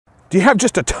Do you have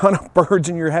just a ton of birds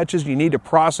in your hutches? You need to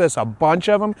process a bunch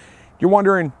of them? You're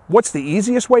wondering, what's the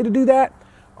easiest way to do that?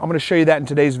 I'm going to show you that in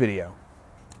today's video.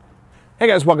 Hey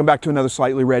guys, welcome back to another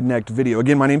Slightly Rednecked video.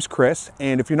 Again, my name's Chris,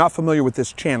 and if you're not familiar with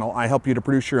this channel, I help you to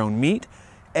produce your own meat,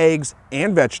 eggs,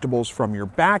 and vegetables from your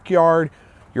backyard,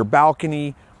 your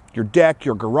balcony, your deck,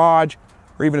 your garage,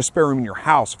 or even a spare room in your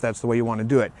house if that's the way you want to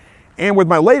do it. And with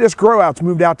my latest grow outs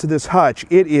moved out to this hutch,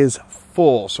 it is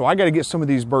full. So I got to get some of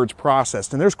these birds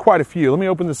processed, and there's quite a few. Let me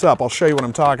open this up. I'll show you what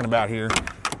I'm talking about here.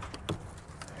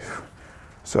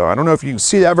 So I don't know if you can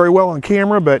see that very well on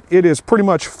camera, but it is pretty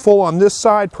much full on this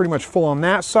side, pretty much full on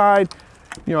that side.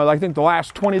 You know, I think the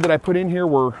last 20 that I put in here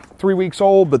were 3 weeks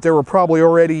old, but there were probably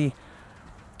already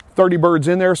 30 birds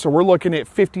in there. So we're looking at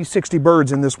 50, 60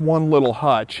 birds in this one little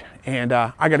hutch. And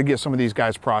I got to get some of these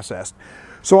guys processed.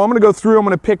 So I'm going to go through, I'm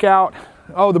going to pick out,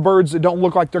 the birds that don't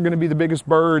look like they're going to be the biggest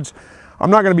birds. I'm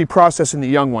not going to be processing the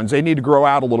young ones. They need to grow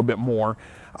out a little bit more.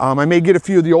 I may get a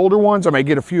few of the older ones. I may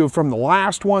get a few from the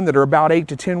last one that are about 8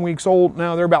 to 10 weeks old.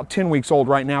 No, they're about 10 weeks old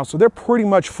right now. So they're pretty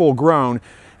much full grown.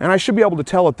 And I should be able to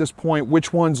tell at this point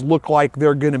which ones look like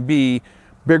they're going to be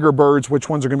bigger birds, which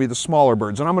ones are going to be the smaller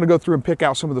birds. And I'm going to go through and pick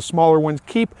out some of the smaller ones.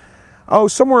 Keep,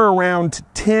 somewhere around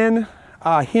 10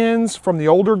 hens from the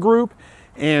older group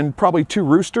and probably 2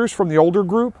 roosters from the older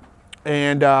group.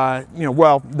 And,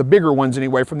 the bigger ones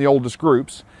anyway from the oldest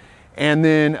groups. And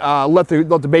then let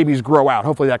the babies grow out.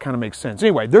 Hopefully that kind of makes sense.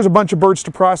 Anyway, there's a bunch of birds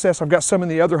to process. I've got some in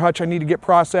the other hutch I need to get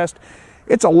processed.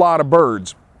 It's a lot of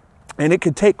birds, and it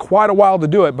could take quite a while to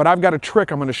do it, but I've got a trick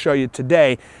I'm going to show you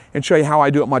today and show you how I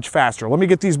do it much faster. Let me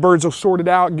get these birds sorted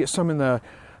out and get some in the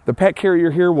pet carrier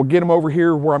here. We'll get them over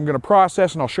here where I'm going to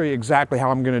process, and I'll show you exactly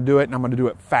how I'm going to do it, and I'm going to do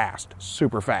it fast,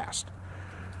 super fast.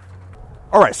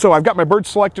 All right, so I've got my birds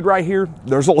selected right here.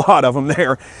 There's a lot of them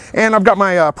there. And I've got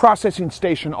my processing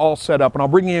station all set up, and I'll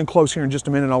bring you in close here in just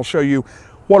a minute, and I'll show you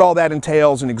what all that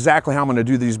entails and exactly how I'm gonna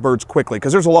do these birds quickly,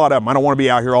 because there's a lot of them. I don't wanna be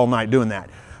out here all night doing that.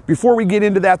 Before we get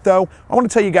into that though, I wanna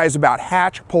tell you guys about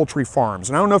Hatch Poultry Farms.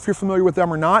 And I don't know if you're familiar with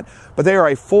them or not, but they are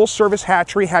a full service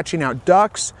hatchery hatching out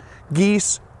ducks,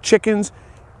 geese, chickens,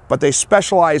 but they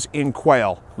specialize in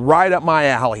quail, right up my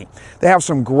alley. They have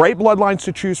some great bloodlines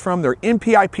to choose from. They're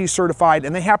NPIP certified,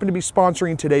 and they happen to be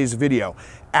sponsoring today's video.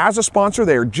 As a sponsor,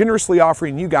 they are generously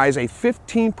offering you guys a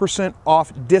 15%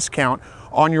 off discount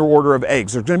on your order of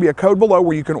eggs. There's gonna be a code below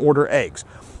where you can order eggs.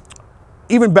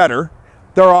 Even better,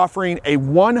 they're offering a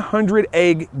 100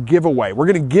 egg giveaway. We're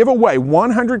gonna give away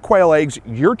 100 quail eggs,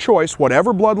 your choice,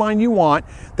 whatever bloodline you want.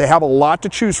 They have a lot to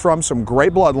choose from, some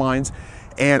great bloodlines.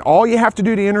 And all you have to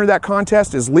do to enter that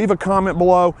contest is leave a comment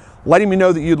below, letting me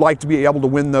know that you'd like to be able to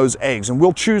win those eggs. And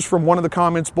we'll choose from one of the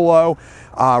comments below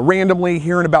randomly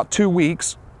here in about 2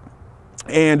 weeks.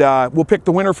 And we'll pick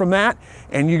the winner from that,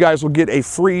 and you guys will get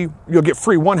you'll get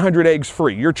free 100 eggs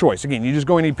free, your choice. Again, you just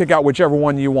go in and pick out whichever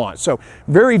one you want. So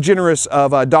very generous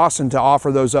of Dawson to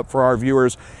offer those up for our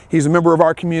viewers. He's a member of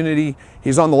our community.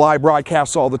 He's on the live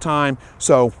broadcasts all the time.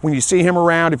 So when you see him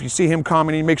around, if you see him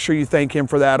commenting, make sure you thank him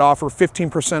for that offer.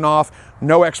 15% off,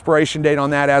 no expiration date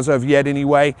on that as of yet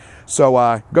anyway.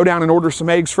 So go down and order some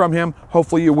eggs from him.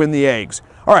 Hopefully you win the eggs.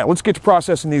 All right, let's get to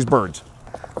processing these birds.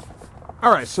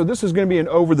 All right, so this is gonna be an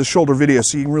over-the-shoulder video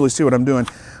so you can really see what I'm doing.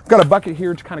 I've got a bucket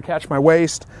here to kind of catch my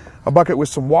waste, a bucket with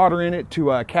some water in it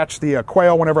to catch the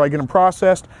quail whenever I get them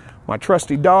processed. My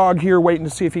trusty dog here waiting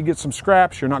to see if he gets some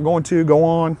scraps. You're not going to, go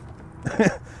on.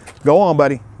 Go on,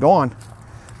 buddy, go on,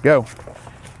 go.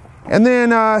 And then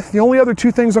the only other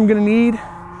 2 things I'm gonna need,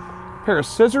 a pair of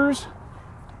scissors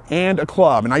and a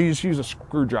club. And I just use a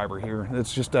screwdriver here.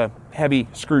 It's just a heavy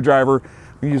screwdriver.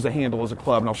 We use the handle as a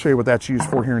club, and I'll show you what that's used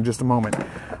for here in just a moment.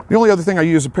 The only other thing I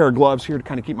use is a pair of gloves here to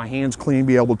kind of keep my hands clean,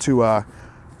 be able to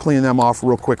clean them off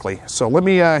real quickly. So let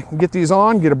me get these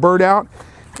on, get a bird out,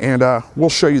 and we'll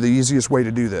show you the easiest way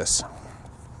to do this.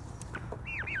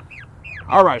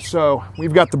 All right, so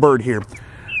we've got the bird here.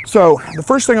 So the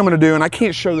first thing I'm gonna do, and I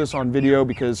can't show this on video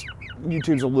because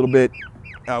YouTube's a little bit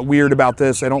weird about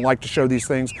this. They don't like to show these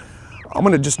things. I'm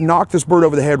gonna just knock this bird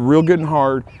over the head real good and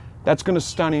hard. That's gonna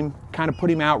stun him, kind of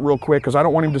put him out real quick because I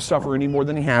don't want him to suffer any more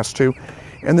than he has to.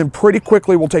 And then pretty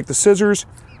quickly we'll take the scissors,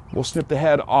 we'll snip the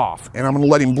head off, and I'm gonna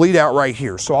let him bleed out right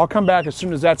here. So I'll come back as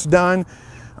soon as that's done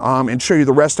and show you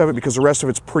the rest of it, because the rest of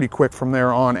it's pretty quick from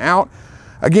there on out.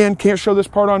 Again, can't show this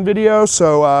part on video,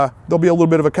 so there'll be a little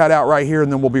bit of a cutout right here,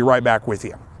 and then we'll be right back with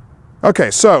you.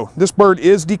 Okay, so this bird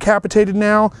is decapitated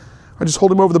now. I just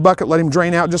hold him over the bucket, let him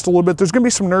drain out just a little bit. There's gonna be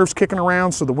some nerves kicking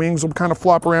around, so the wings will kind of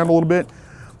flop around a little bit.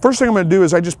 First thing I'm gonna do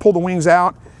is I just pull the wings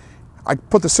out. I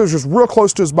put the scissors real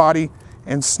close to his body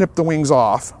and snip the wings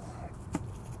off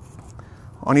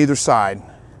on either side.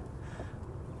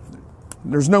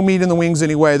 There's no meat in the wings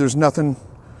anyway. There's nothing,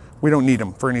 we don't need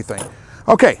them for anything.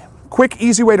 Okay, quick,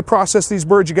 easy way to process these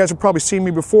birds. You guys have probably seen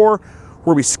me before,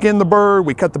 where we skin the bird,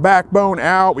 we cut the backbone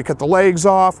out, we cut the legs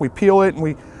off, we peel it, and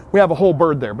we have a whole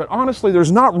bird there. But honestly,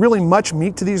 there's not really much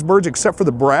meat to these birds except for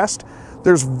the breast.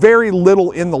 There's very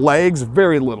little in the legs,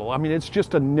 very little. I mean, it's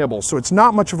just a nibble, so it's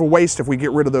not much of a waste if we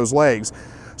get rid of those legs.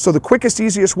 So the quickest,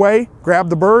 easiest way, grab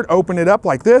the bird, open it up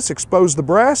like this, expose the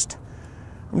breast.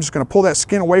 I'm just gonna pull that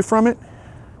skin away from it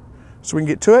so we can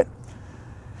get to it.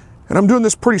 And I'm doing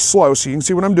this pretty slow so you can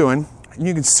see what I'm doing. And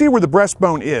you can see where the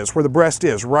breastbone is, where the breast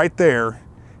is. Right there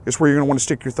is where you're gonna wanna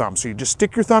stick your thumb. So you just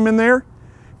stick your thumb in there,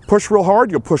 push real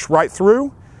hard, you'll push right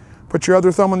through, put your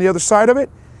other thumb on the other side of it,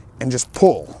 and just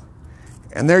pull.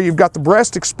 And there you've got the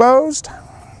breast exposed.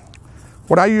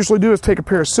 What I usually do is take a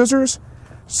pair of scissors,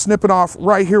 snip it off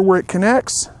right here where it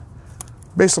connects,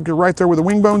 basically right there where the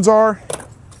wing bones are,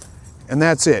 and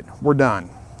that's it, we're done.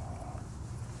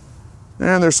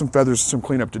 And there's some feathers, some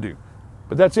cleanup to do.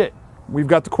 But that's it, we've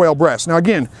got the quail breast. Now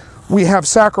again, we have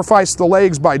sacrificed the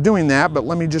legs by doing that, but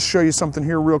let me just show you something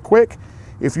here real quick.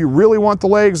 If you really want the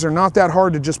legs, they're not that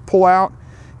hard to just pull out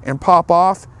and pop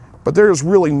off, but there's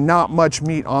really not much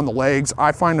meat on the legs.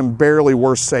 I find them barely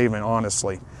worth saving,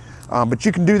 honestly. But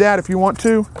you can do that if you want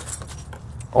to.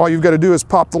 All you've got to do is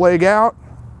pop the leg out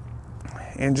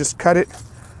and just cut it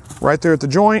right there at the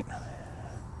joint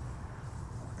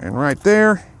and right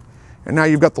there. And now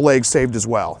you've got the leg saved as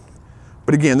well.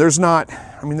 But again, there's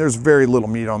very little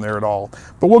meat on there at all.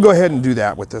 But we'll go ahead and do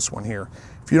that with this one here.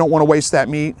 If you don't want to waste that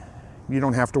meat, you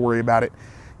don't have to worry about it.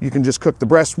 You can just cook the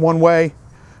breast one way,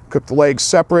 cook the legs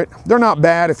separate. They're not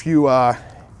bad if you,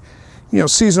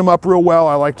 season them up real well.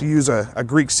 I like to use a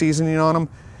Greek seasoning on them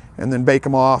and then bake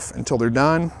them off until they're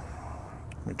done.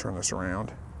 Let me turn this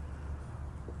around.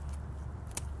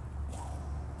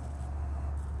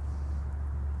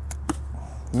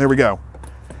 And there we go.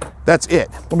 That's it.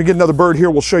 Let me get another bird here.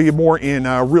 We'll show you more in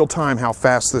real time how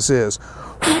fast this is.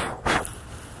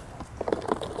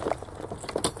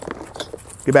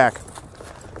 Get back.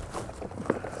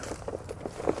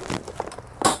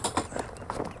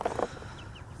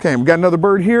 Okay, we got another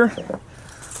bird here.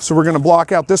 So we're gonna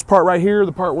block out this part right here,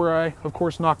 the part where I, of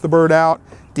course, knock the bird out,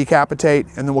 decapitate,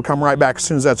 and then we'll come right back as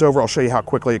soon as that's over. I'll show you how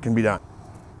quickly it can be done.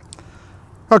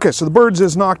 Okay, so the bird's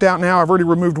is knocked out now. I've already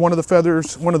removed one of the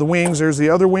feathers, one of the wings. There's the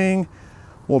other wing.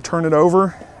 We'll turn it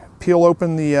over, peel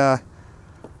open the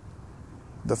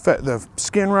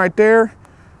skin right there,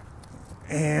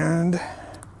 and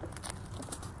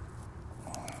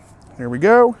here we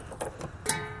go.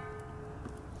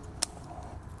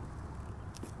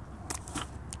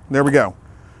 There we go.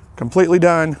 Completely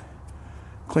done,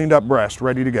 cleaned up breast,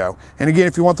 ready to go. And again,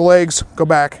 if you want the legs, go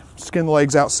back, skin the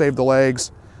legs out, save the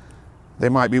legs. They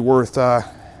might be worth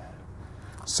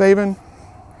saving.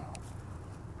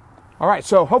 All right,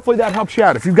 so hopefully that helps you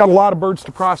out. If you've got a lot of birds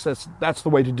to process, that's the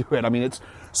way to do it. I mean, it's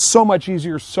so much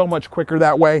easier, so much quicker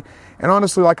that way. And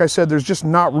honestly, like I said, there's just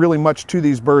not really much to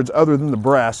these birds other than the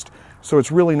breast. So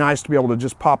it's really nice to be able to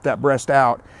just pop that breast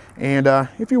out. And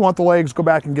if you want the legs, go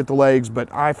back and get the legs.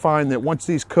 But I find that once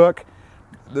these cook,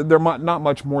 they're not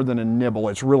much more than a nibble.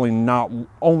 It's really not,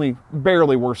 only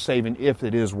barely worth saving if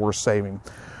it is worth saving.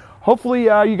 Hopefully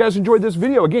you guys enjoyed this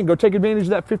video. Again, go take advantage of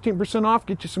that 15% off.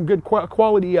 Get you some good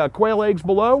quality quail eggs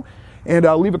below. And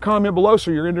leave a comment below so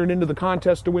you're entered into the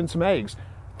contest to win some eggs.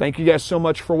 Thank you guys so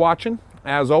much for watching.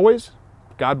 As always,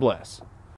 God bless.